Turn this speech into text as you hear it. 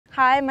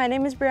Hi, my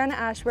name is Brianna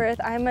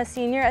Ashworth. I'm a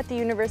senior at the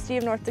University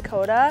of North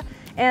Dakota,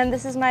 and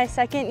this is my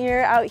second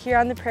year out here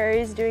on the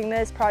prairies doing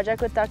this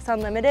project with Ducks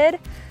Unlimited.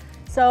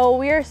 So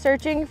we are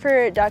searching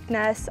for duck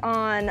nests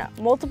on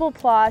multiple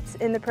plots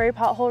in the Prairie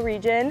Pothole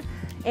region,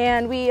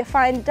 and we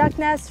find duck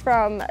nests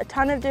from a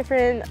ton of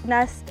different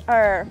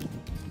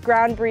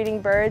ground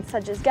breeding birds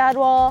such as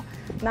gadwall,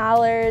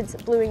 mallards,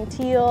 blue-winged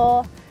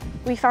teal.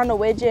 We found a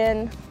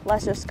widgeon,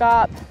 lesser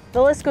scaup.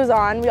 The list goes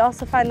on. We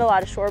also find a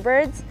lot of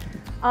shorebirds.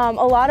 A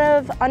lot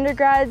of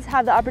undergrads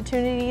have the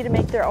opportunity to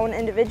make their own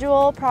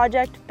individual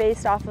project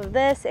based off of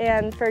this,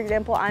 and for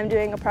example, I'm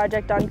doing a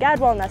project on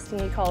gadwall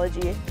nesting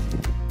ecology.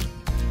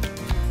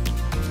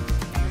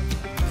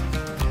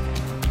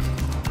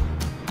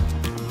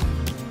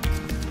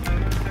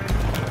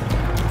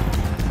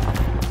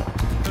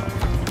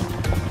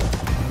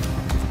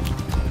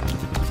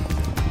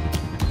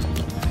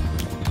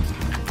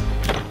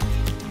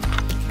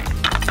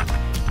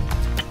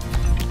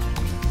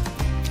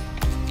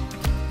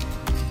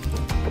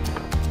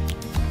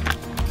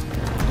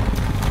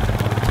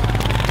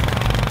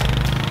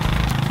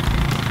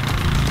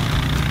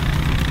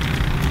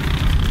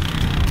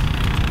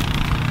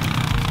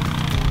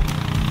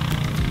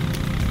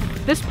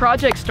 This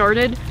project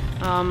started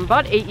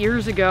about 8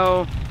 years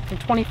ago in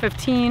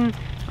 2015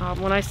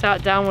 when I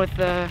sat down with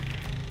the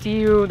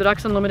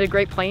Ducks Unlimited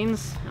Great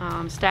Plains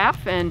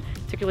staff, and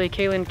particularly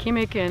Kaylin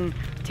Kimmick and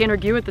Tanner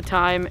Gue at the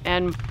time,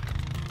 and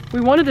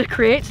we wanted to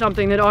create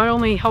something that not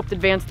only helped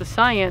advance the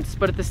science,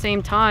 but at the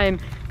same time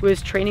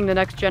was training the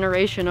next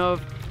generation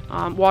of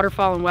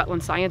waterfowl and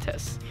wetland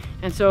scientists.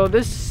 And so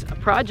this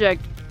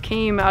project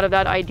came out of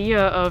that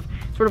idea of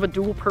sort of a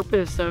dual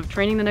purpose of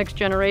training the next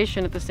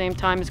generation at the same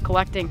time as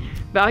collecting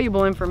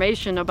valuable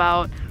information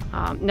about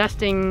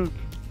nesting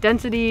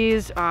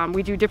densities.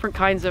 We do different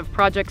kinds of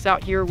projects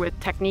out here with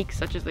techniques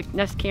such as like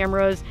nest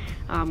cameras.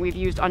 We've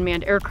used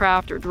unmanned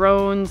aircraft or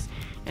drones.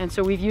 And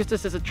so we've used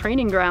this as a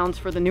training grounds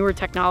for the newer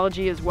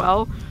technology as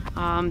well,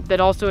 that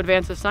also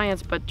advances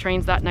science but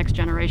trains that next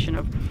generation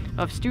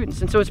of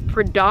students. And so it's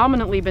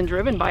predominantly been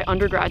driven by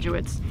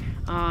undergraduates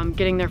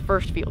getting their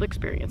first field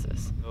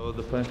experiences. So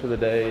the plan for the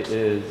day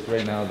is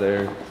right now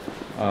they're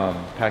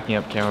packing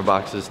up camera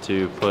boxes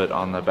to put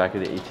on the back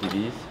of the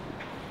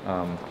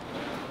ATVs.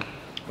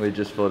 We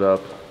just filled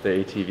up the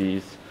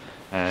ATVs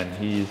and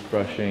he's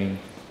brushing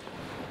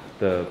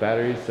the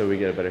batteries so we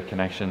get a better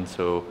connection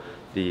so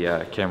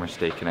the cameras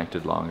stay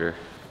connected longer.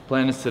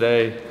 Plan is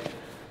today,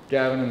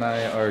 Gavin and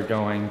I are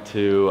going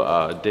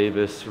to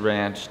Davis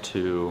Ranch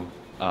to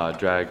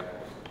drag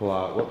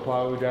plot. What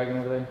plot are we dragging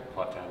over there?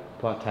 Plot 10.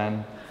 Plot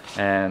 10.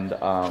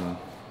 And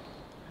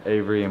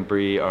Avery and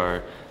Bree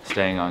are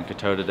staying on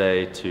Coteau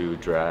today to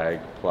drag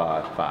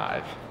plot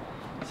 5.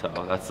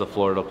 So that's the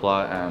Florida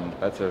plot, and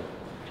that's a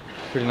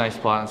pretty nice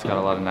plot. It's got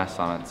a lot of nests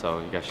on it, so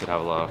you guys should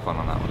have a lot of fun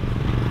on that one.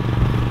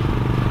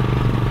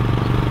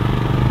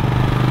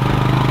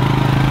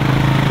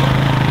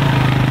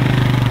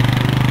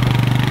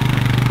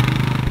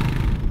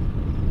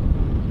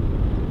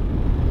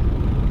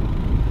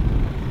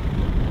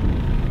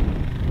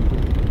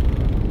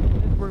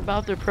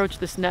 About to approach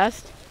this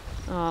nest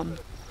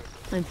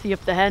and see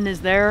if the hen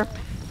is there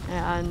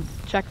and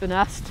check the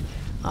nest.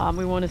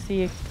 We want to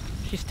see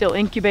if she's still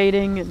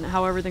incubating and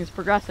how everything's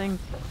progressing,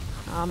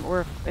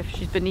 or if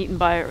she's been eaten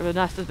by, or the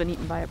nest has been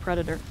eaten by a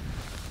predator.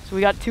 So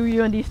we got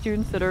 2 UND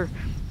students that are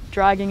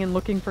dragging and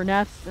looking for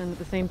nests, and at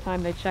the same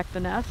time they check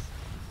the nest.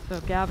 So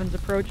if Gavin's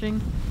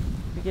approaching,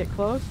 we get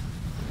close.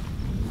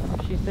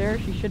 If she's there,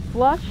 she should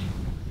flush.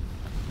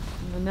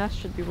 And the nest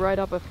should be right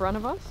up in front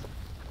of us.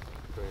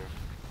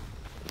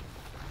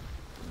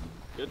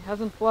 Good.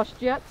 Hasn't flushed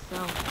yet,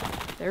 so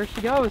there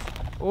she goes.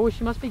 Oh,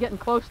 she must be getting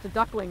close to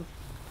duckling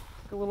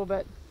a little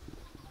bit.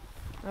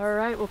 All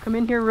right, we'll come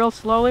in here real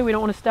slowly. We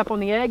don't want to step on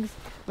the eggs.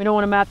 We don't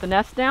want to mat the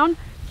nest down.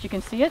 As you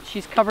can see it,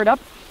 she's covered up.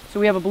 So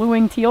we have a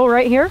blue-winged teal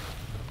right here.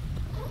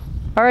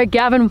 All right,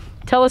 Gavin,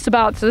 tell us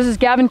about, so this is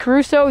Gavin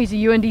Caruso. He's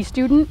a UND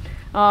student.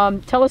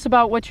 Tell us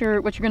about what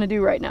you're going to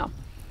do right now.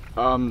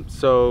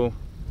 So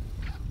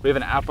we have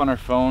an app on our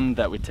phone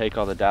that we take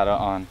all the data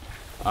on.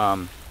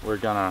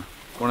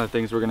 One of the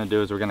things we're gonna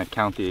do is we're gonna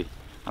count the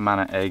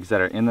amount of eggs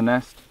that are in the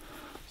nest.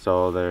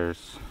 So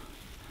there's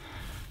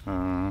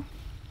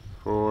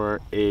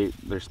 4, 8,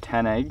 there's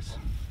 10 eggs.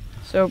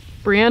 So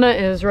Brianna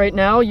is right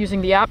now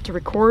using the app to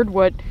record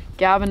what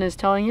Gavin is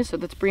telling you. So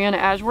that's Brianna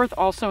Ashworth,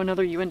 also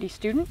another UND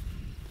student.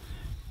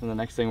 And the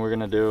next thing we're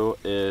gonna do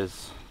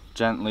is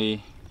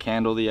gently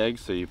candle the eggs.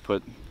 So you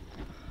put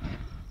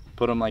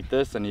them like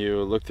this and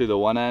you look through the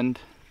one end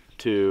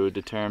to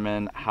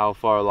determine how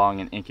far along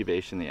in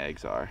incubation the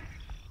eggs are.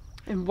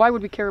 And why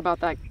would we care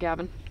about that,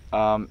 Gavin?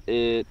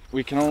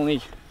 We can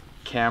only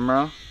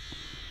camera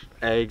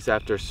eggs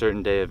after a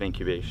certain day of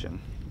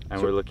incubation,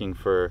 and we're looking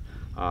for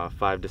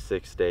 5 to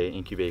 6 day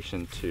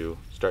incubation to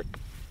start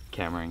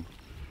cameraing.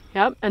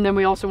 Yep, and then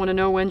we also want to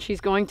know when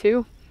she's going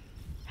to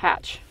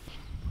hatch.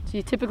 So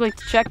you typically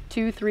check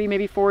 2, 3,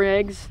 maybe 4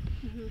 eggs,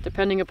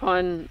 depending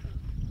upon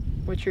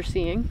what you're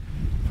seeing.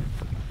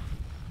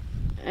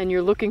 And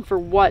you're looking for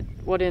what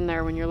in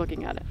there when you're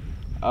looking at it?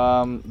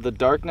 The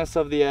darkness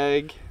of the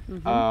egg.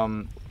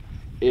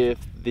 If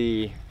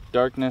the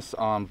darkness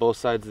on both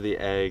sides of the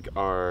egg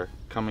are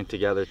coming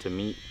together to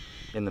meet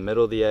in the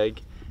middle of the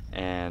egg,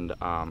 and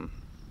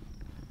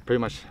pretty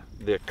much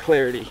the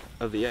clarity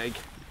of the egg,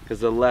 because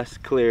the less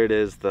clear it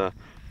is, the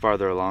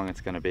farther along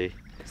it's going to be.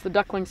 So the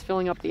duckling's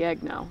filling up the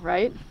egg now,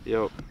 right?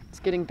 Yep. It's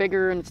getting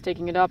bigger and it's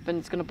taking it up and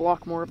it's going to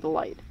block more of the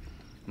light.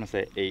 I'm going to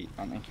say 8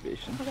 on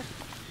incubation. Okay.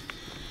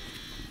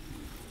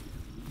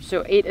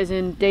 So 8 as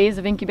in days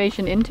of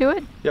incubation into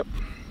it? Yep.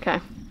 Okay.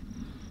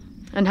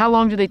 And how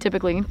long do they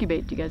typically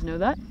incubate? Do you guys know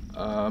that?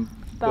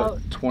 About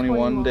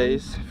 21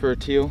 days for a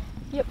teal.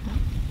 Yep.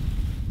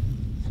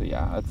 So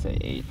yeah, I'd say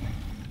 8.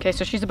 Okay,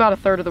 so she's about a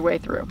third of the way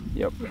through.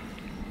 Yep.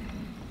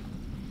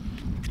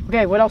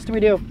 Okay, what else do we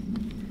do?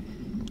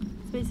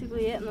 That's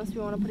basically it, unless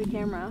we want to put a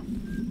camera.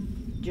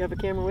 Do you have a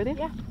camera with you?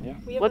 Yeah. Yeah.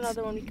 We have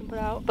another one we can put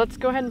out. Let's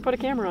go ahead and put a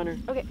camera on her.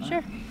 Okay,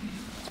 sure.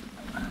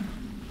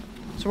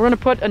 So we're going to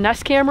put a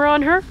nest camera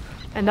on her,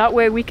 and that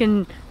way we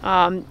can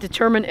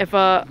determine if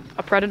a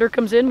predator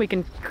comes in. We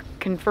can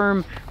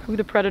confirm who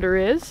the predator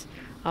is.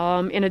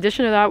 In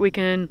addition to that, we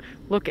can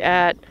look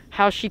at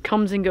how she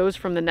comes and goes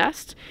from the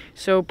nest.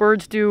 So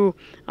birds do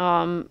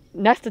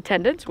nest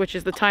attendance, which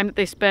is the time that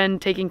they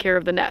spend taking care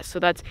of the nest. So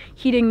that's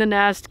heating the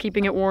nest,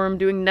 keeping it warm,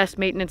 doing nest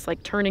maintenance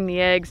like turning the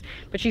eggs,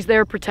 but she's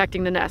there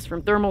protecting the nest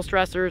from thermal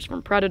stressors,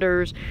 from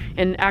predators,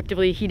 and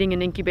actively heating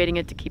and incubating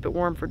it to keep it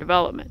warm for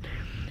development.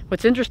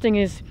 What's interesting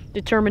is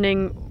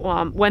determining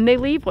when they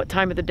leave, what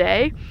time of the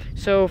day.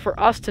 So for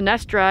us to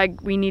nest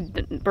drag, we need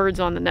the birds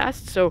on the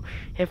nest. So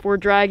if we're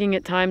dragging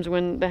at times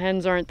when the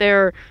hens aren't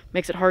there, it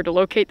makes it hard to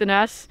locate the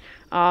nests.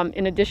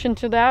 In addition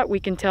to that, we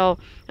can tell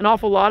an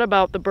awful lot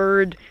about the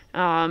bird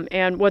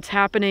and what's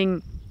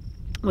happening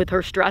with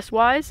her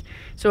stress-wise.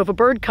 So if a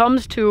bird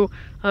comes to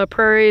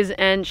prairies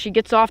and she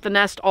gets off the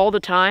nest all the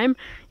time,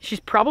 she's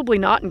probably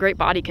not in great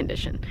body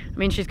condition. I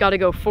mean, she's got to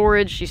go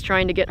forage. She's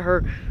trying to get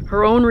her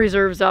own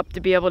reserves up to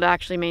be able to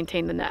actually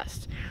maintain the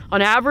nest. On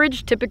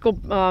average, typical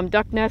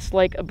duck nests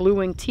like a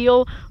blue-winged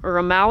teal or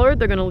a mallard,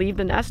 they're going to leave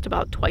the nest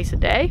about twice a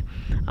day.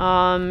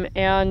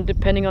 And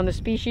depending on the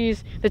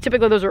species,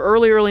 typically those are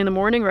early in the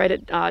morning, right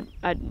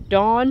at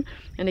dawn,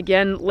 and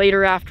again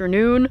later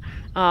afternoon,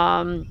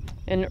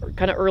 and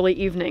kind of early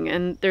evening.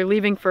 And they're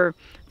leaving for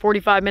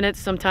 45 minutes,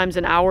 sometimes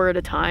an hour at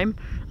a time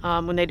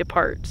when they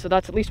depart. So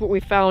that's at least what we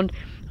found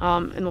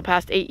in the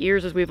past 8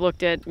 years as we've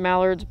looked at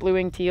mallards,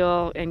 blue-winged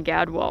teal, and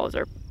gadwall as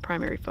our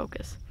primary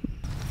focus.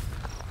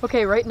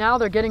 Okay, right now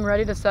they're getting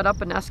ready to set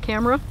up a nest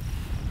camera.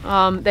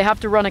 They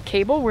have to run a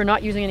cable. We're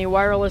not using any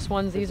wireless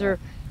ones. These are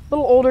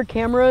little older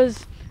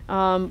cameras.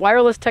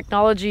 Wireless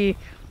technology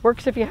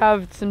works if you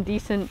have some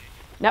decent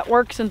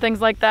networks and things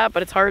like that,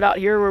 but it's hard out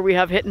here where we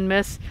have hit and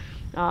miss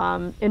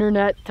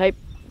internet type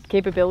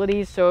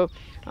capabilities. So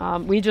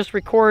we just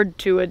record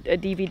to a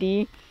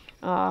DVD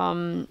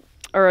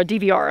or a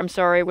DVR, I'm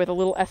sorry, with a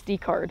little SD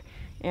card.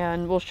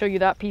 And we'll show you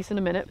that piece in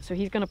a minute. So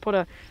he's going to put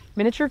a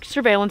miniature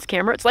surveillance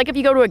camera. It's like if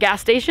you go to a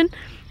gas station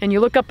and you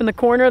look up in the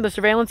corner of the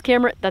surveillance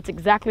camera, that's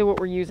exactly what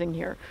we're using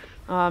here,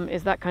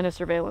 is that kind of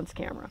surveillance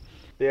camera.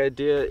 The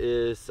idea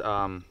is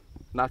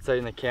not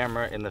setting the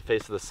camera in the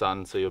face of the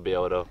sun, so you'll be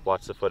able to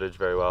watch the footage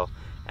very well.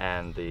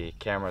 And the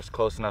camera is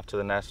close enough to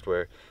the nest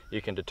where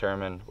you can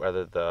determine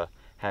whether the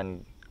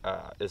hen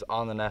is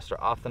on the nest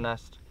or off the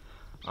nest.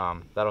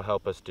 That'll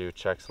help us do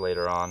checks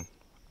later on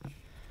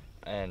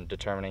and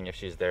determining if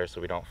she's there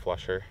so we don't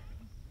flush her.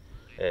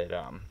 It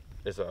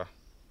is a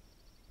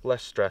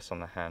less stress on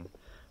the hen,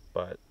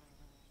 but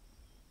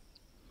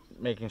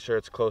making sure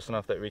it's close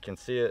enough that we can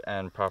see it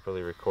and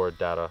properly record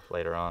data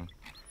later on.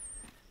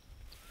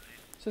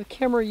 So the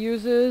camera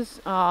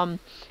uses some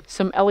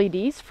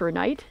LEDs for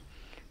night.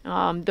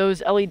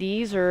 Those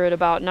LEDs are at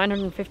about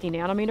 950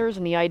 nanometers,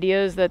 and the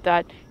idea is that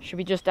that should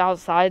be just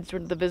outside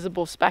sort of the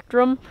visible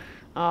spectrum.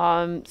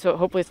 So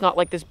hopefully it's not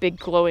like this big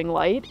glowing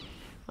light.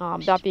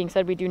 That being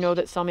said, we do know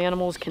that some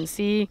animals can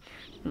see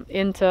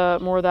into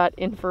more of that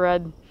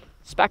infrared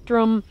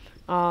spectrum.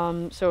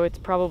 So it's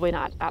probably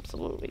not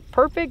absolutely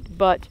perfect,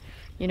 but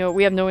you know,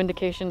 we have no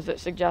indications that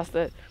suggest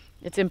that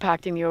it's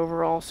impacting the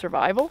overall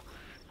survival.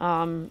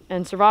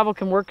 And survival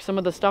can work. Some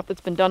of the stuff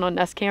that's been done on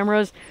nest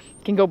cameras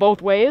can go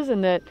both ways,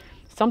 in that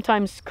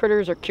sometimes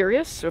critters are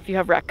curious. So if you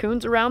have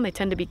raccoons around, they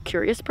tend to be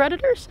curious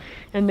predators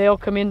and they'll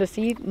come in to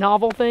see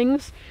novel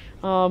things.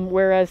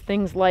 Whereas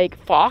things like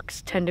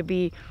fox tend to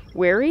be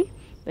wary.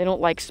 They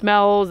don't like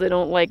smells, they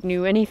don't like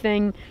new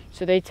anything,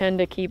 so they tend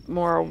to keep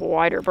more of a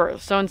wider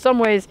berth. So in some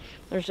ways,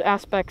 there's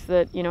aspects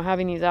that, you know,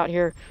 having these out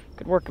here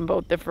could work in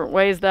both different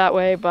ways that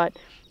way, but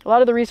a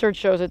lot of the research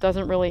shows it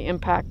doesn't really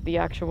impact the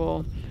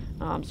actual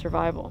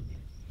survival.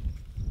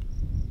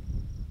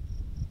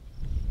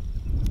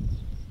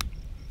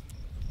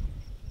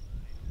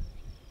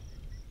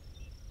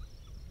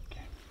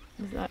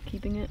 Is that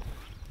keeping it?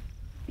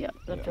 Yeah,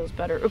 that feels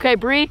better. Okay,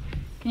 Bree,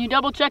 can you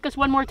double check us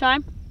one more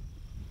time?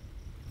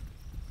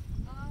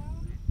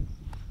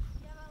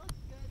 Yeah, that looks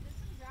good. There's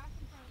some grass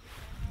in front of the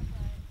camera,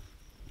 but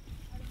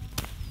I don't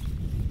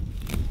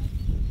know how.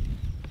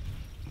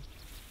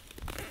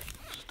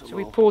 So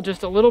we pull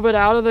just a little bit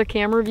out of the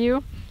camera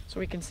view so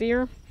we can see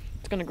her.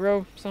 It's gonna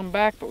grow some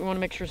back, but we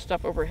wanna make sure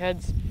stuff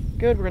overhead's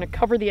good. We're gonna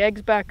cover the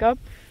eggs back up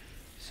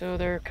so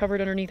they're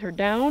covered underneath her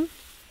down.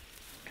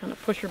 Kind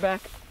of push her back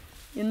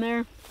in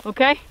there,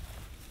 okay?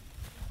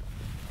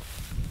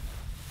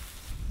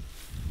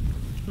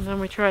 And then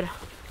we try to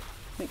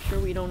make sure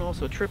we don't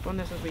also trip on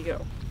this as we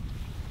go.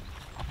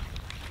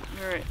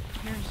 All right,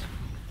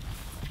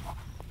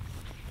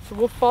 so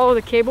we'll follow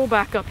the cable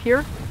back up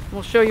here.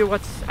 We'll show you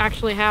what's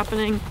actually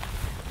happening.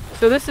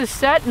 So this is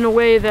set in a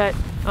way that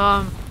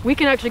we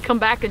can actually come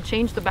back and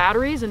change the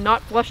batteries and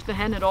not flush the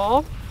hen at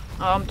all.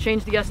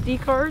 Change the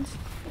SD cards.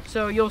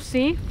 So you'll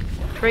see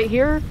right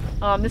here,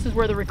 this is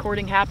where the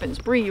recording happens.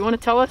 Bree, you want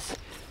to tell us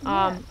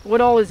what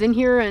all is in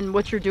here and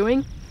what you're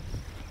doing?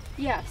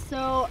 Yeah,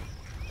 so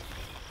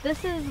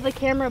this is the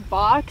camera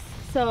box.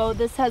 So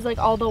this has like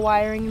all the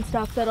wiring and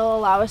stuff that'll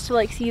allow us to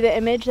like see the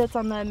image that's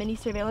on the mini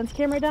surveillance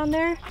camera down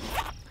there.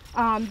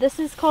 This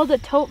is called a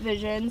tote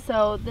vision.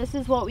 So this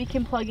is what we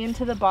can plug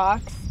into the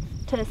box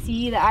to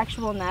see the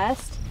actual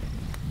nest.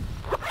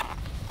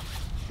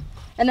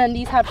 And then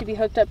these have to be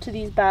hooked up to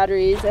these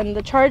batteries, and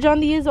the charge on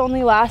these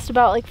only lasts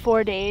about like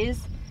 4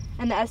 days,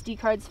 and the SD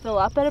cards fill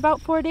up at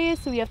about 4 days,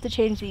 so we have to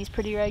change these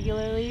pretty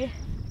regularly.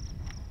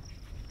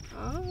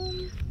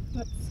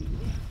 Let's see.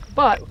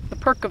 But the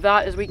perk of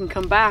that is we can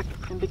come back,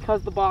 and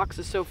because the box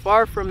is so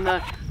far from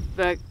the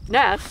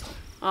nest,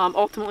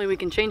 ultimately we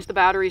can change the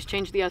batteries,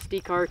 change the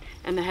SD card,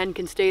 and the hen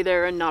can stay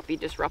there and not be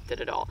disrupted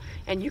at all.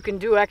 And you can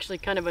do actually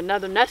kind of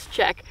another nest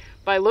check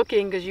by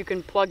looking, because you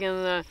can plug in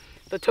the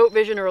tote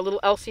vision or a little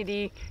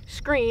LCD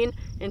screen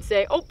and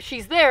say, oh,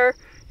 she's there,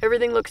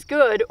 everything looks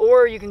good.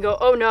 Or you can go,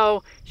 oh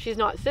no, she's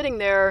not sitting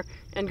there,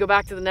 and go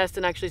back to the nest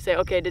and actually say,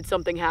 okay, did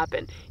something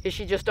happen? Is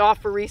she just off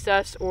for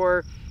recess,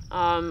 or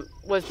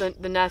was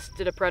the nest,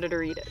 did a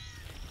predator eat it?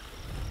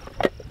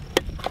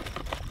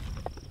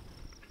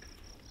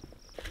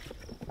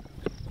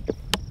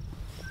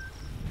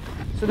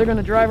 So they're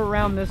gonna drive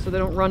around this so they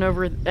don't run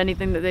over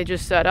anything that they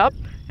just set up,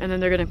 and then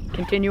they're gonna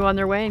continue on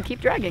their way and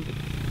keep dragging.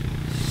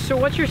 So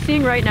what you're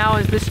seeing right now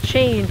is this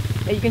chain,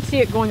 and you can see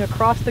it going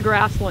across the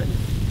grassland.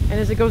 And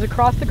as it goes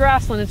across the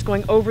grassland, it's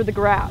going over the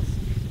grass.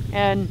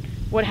 And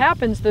what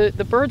happens, the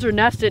birds are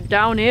nested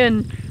down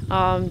in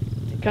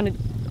kind of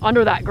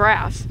under that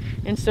grass.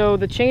 And so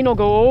the chain will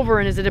go over,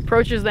 and as it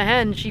approaches the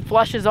hen, she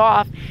flushes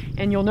off,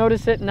 and you'll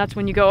notice it, and that's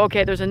when you go,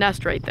 okay, there's a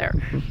nest right there.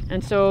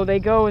 And so they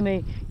go and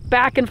they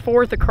back and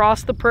forth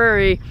across the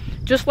prairie,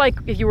 just like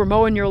if you were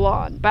mowing your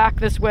lawn, back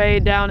this way,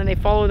 down, and they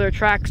follow their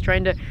tracks,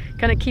 trying to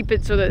kind of keep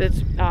it so that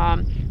it's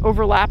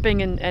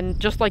overlapping and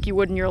just like you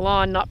would in your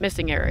lawn, not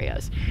missing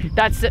areas.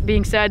 That's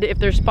being said, if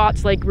there's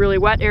spots like really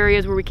wet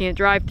areas where we can't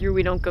drive through,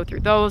 we don't go through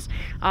those.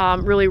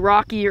 Really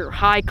rocky or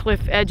high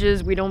cliff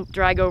edges, we don't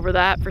drag over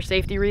that for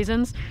safety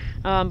reasons.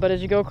 But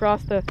as you go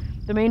across the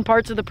main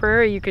parts of the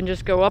prairie, you can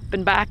just go up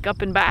and back,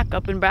 up and back,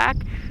 up and back.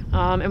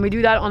 And we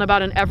do that on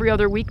about an every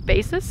other week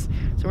basis.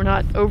 So we're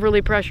not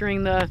overly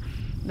pressuring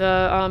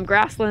the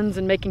grasslands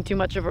and making too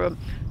much of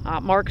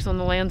a marks on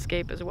the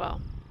landscape as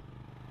well.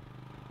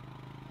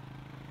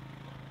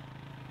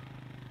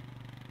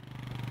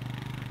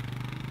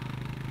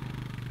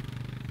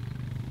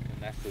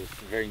 And that's this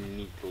very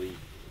neatly.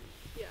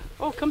 Yeah.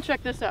 Oh, come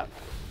check this out.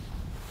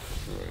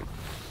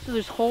 So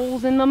there's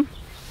holes in them.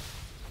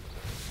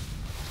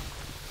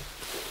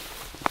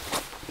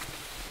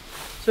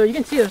 So you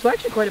can see there's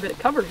actually quite a bit of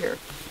cover here.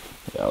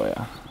 Oh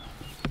yeah.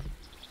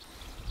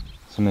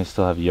 Some of they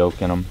still have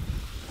yolk in them.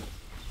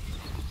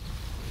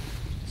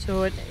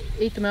 So it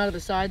ate them out of the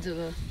sides of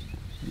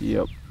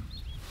the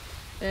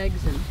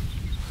eggs. And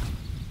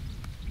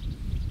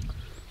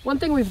one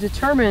thing we've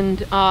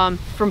determined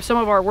from some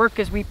of our work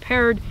is we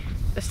paired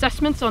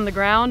assessments on the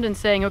ground and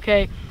saying,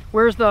 okay,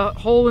 where's the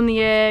hole in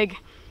the egg?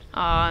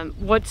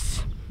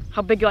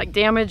 How big, like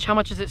damage, how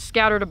much is it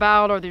scattered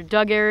about? Are there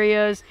dug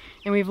areas?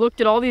 And we've looked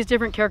at all these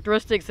different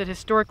characteristics that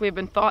historically have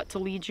been thought to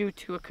lead you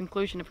to a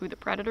conclusion of who the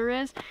predator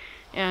is.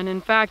 And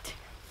in fact,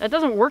 that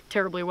doesn't work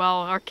terribly well.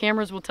 Our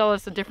cameras will tell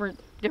us a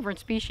different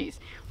species.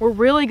 We're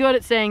really good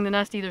at saying the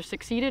nest either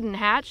succeeded and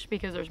hatched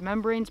because there's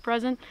membranes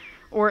present,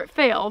 or it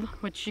failed,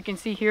 which you can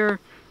see here,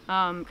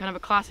 kind of a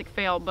classic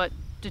fail, but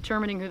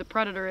determining who the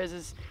predator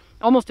is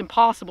almost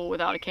impossible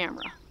without a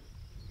camera.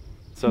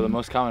 So the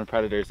most common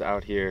predators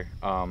out here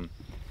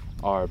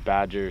are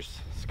badgers,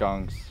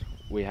 skunks.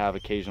 We have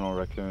occasional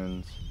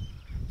raccoons.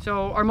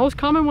 So our most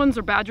common ones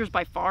are badgers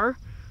by far.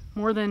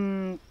 More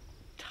than,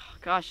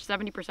 gosh,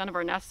 70% of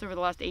our nests over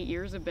the last 8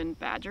 years have been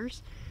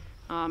badgers.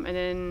 And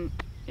then,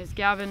 as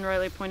Gavin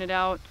rightly pointed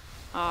out,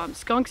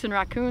 skunks and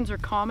raccoons are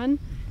common.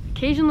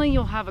 Occasionally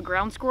you'll have a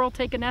ground squirrel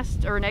take a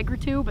nest or an egg or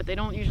two, but they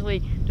don't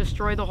usually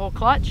destroy the whole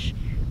clutch.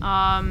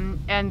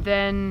 And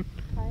then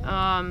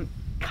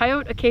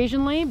coyote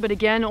occasionally, but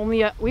again,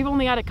 we've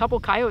only had a couple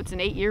coyotes in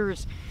 8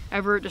 years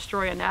ever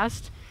destroy a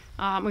nest.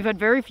 We've had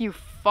very few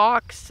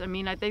fox. I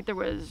mean, I think there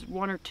was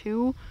 1 or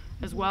 2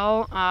 as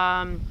well.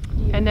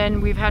 And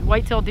then we've had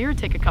white-tailed deer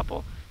take a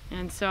couple.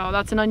 And so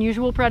that's an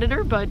unusual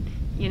predator, but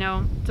you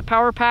know, it's a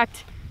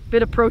power-packed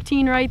bit of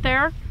protein right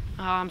there.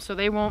 So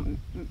they won't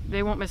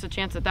miss a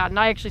chance at that. And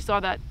I actually saw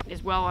that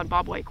as well on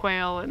bobwhite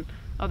quail and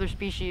other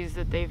species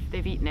that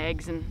they've eaten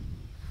eggs, and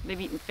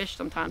they've eaten fish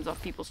sometimes off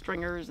people's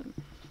stringers, and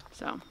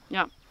so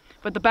yeah.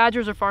 But the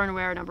badgers are far and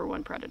away our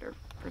 #1 predator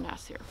for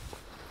nests here.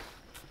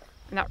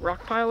 And that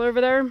rock pile over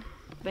there,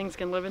 things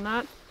can live in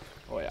that.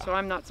 Oh yeah. So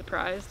I'm not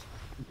surprised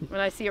when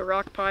I see a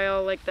rock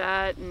pile like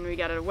that, and we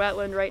got a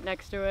wetland right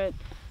next to it.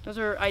 Those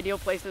are ideal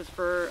places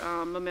for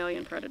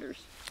mammalian predators.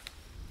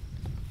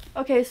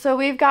 Okay, so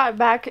we've got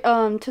back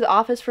to the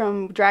office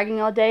from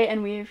dragging all day,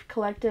 and we've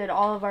collected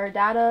all of our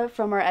data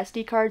from our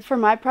SD cards. For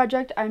my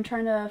project, I'm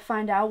trying to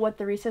find out what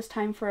the recess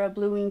time for a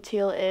blue-winged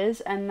teal is,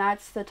 and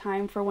that's the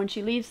time for when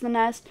she leaves the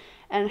nest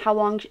and how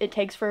long it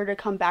takes for her to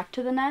come back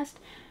to the nest.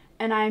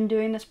 And I'm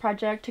doing this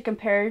project to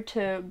compare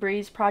to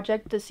Bree's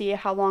project to see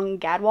how long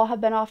gadwall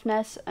have been off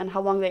nest and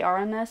how long they are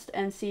on nest,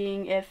 and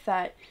seeing if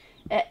that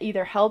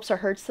either helps or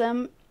hurts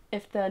them.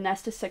 If the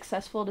nest is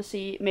successful, to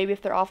see maybe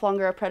if they're off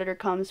longer a predator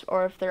comes,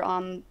 or if they're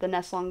on the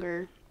nest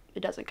longer it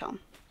doesn't come.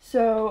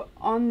 So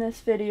on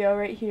this video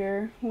right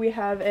here we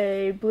have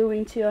a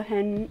blue-winged teal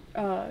hen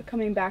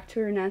coming back to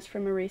her nest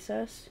from a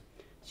recess.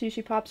 So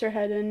she pops her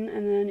head in,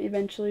 and then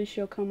eventually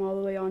she'll come all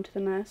the way onto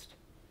the nest.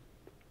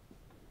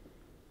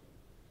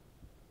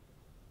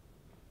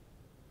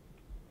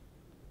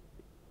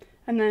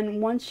 And then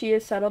once she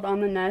is settled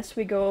on the nest,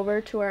 we go over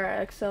to our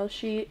Excel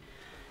sheet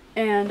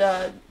and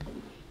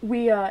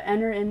we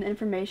enter in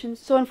information.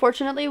 So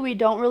unfortunately we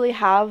don't really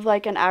have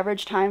like an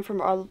average time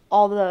from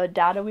all the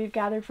data we've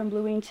gathered from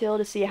blue-winged teal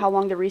to see how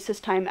long the recess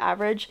time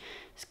average,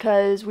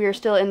 because we are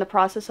still in the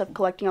process of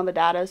collecting all the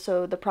data,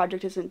 so the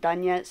project isn't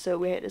done yet, so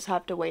we just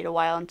have to wait a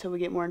while until we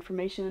get more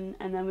information,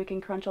 and then we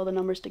can crunch all the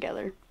numbers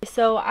together.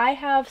 So I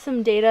have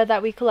some data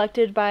that we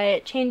collected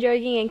by chain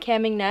dragging and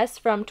camming nests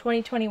from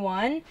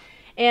 2021.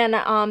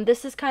 And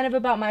this is kind of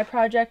about my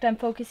project. I'm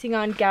focusing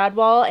on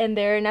gadwall and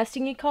their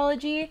nesting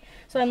ecology.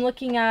 So I'm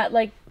looking at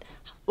like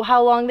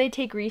how long they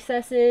take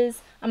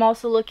recesses. I'm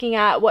also looking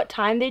at what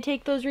time they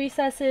take those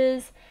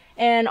recesses,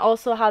 and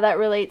also how that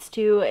relates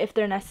to if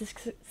their nest is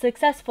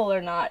successful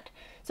or not.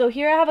 So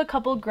here I have a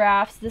couple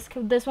graphs.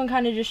 This one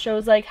kind of just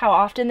shows like how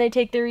often they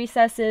take their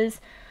recesses.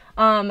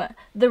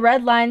 The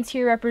red lines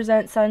here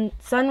represent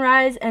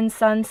sunrise and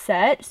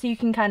sunset, so you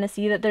can kind of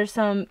see that there's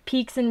some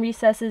peaks and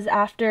recesses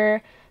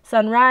after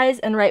sunrise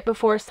and right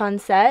before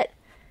sunset.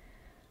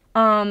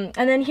 And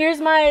then here's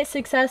my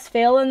success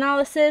fail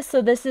analysis.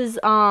 So this is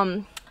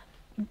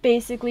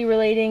basically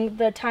relating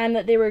the time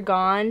that they were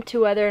gone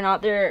to whether or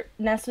not their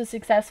nest was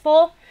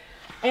successful.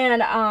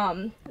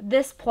 And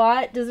this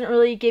plot doesn't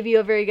really give you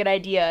a very good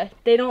idea.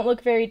 They don't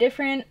look very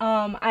different.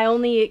 I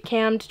only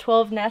cammed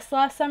 12 nests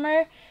last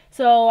summer,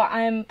 so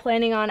I'm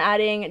planning on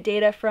adding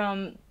data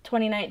from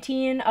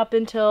 2019 up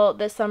until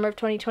this summer of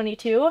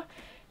 2022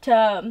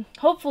 to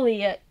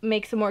hopefully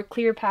make some more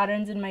clear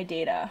patterns in my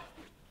data.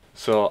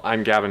 So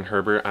I'm Gavin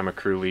Herbert. I'm a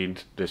crew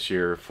lead this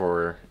year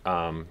for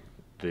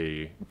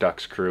the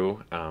ducks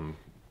crew.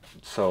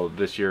 So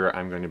this year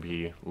I'm going to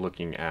be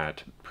looking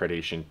at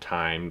predation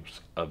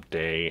times of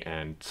day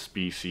and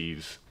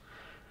species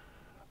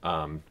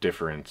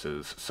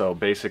differences. So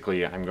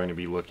basically I'm going to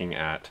be looking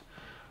at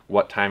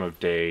what time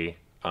of day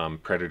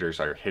predators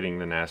are hitting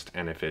the nest,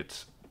 and if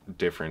it's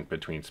different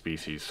between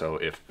species. So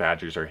if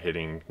badgers are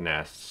hitting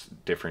nests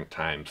different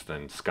times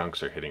than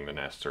skunks are hitting the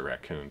nests or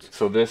raccoons.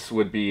 So this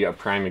would be a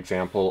prime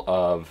example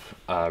of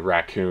a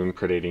raccoon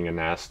predating a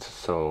nest.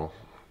 So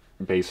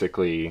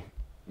basically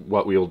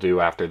what we'll do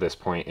after this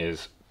point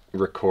is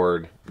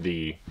record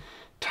the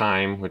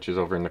time, which is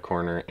over in the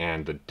corner,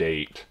 and the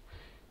date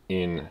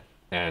in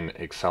an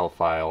Excel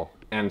file.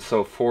 And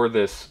so for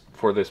this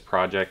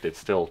project, it's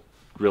still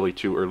really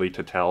too early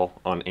to tell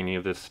on any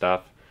of this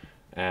stuff,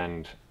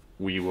 and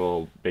we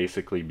will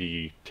basically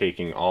be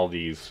taking all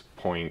these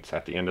points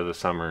at the end of the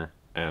summer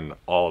and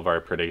all of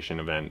our predation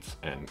events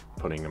and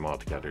putting them all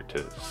together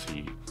to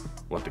see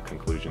what the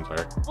conclusions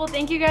are. Well,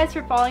 thank you guys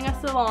for following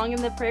us along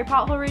in the Prairie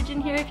Pothole region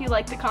here. If you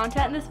like the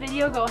content in this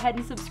video, go ahead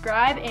and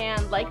subscribe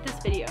and like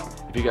this video.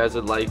 If you guys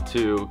would like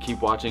to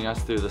keep watching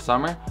us through the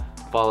summer,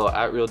 follow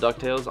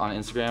 @RealDucktails on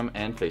Instagram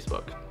and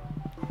Facebook.